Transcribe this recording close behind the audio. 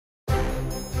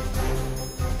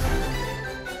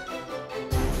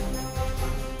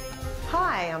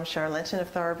Hi, I'm Cheryl Linton of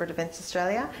Thoroughbred Events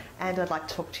Australia, and I'd like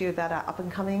to talk to you about our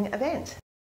up-and-coming event.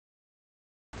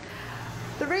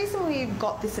 The reason we've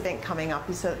got this event coming up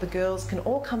is so that the girls can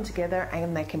all come together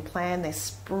and they can plan their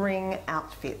spring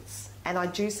outfits. And I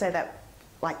do say that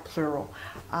like plural.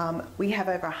 We have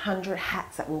over 100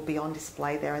 hats that will be on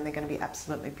display there, and they're going to be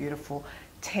absolutely beautiful.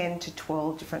 10 to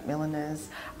 12 different milliners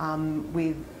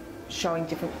with showing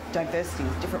different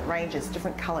diversities, different ranges,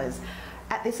 different colours.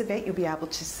 At this event, you'll be able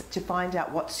to find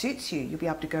out what suits you. You'll be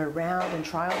able to go around and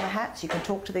try on the hats. You can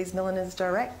talk to these milliners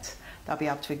direct. They'll be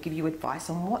able to give you advice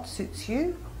on what suits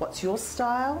you, what's your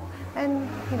style, and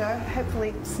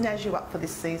hopefully snazz you up for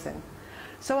this season.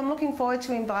 So I'm looking forward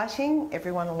to inviting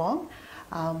everyone along.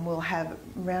 We'll have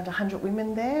around 100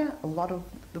 women there, a lot of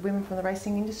the women from the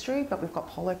racing industry, but we've got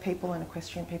polo people and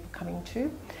equestrian people coming too.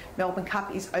 Melbourne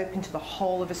Cup is open to the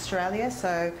whole of Australia,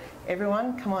 so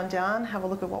everyone come on down, have a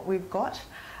look at what we've got.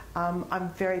 I'm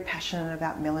very passionate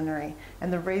about millinery,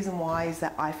 and the reason why is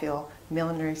that I feel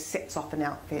millinery sets off an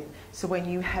outfit. So when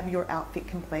you have your outfit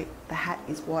complete, the hat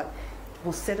is what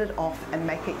will set it off and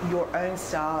make it your own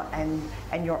style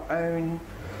and your own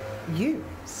you.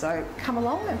 So come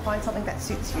along and find something that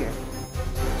suits you.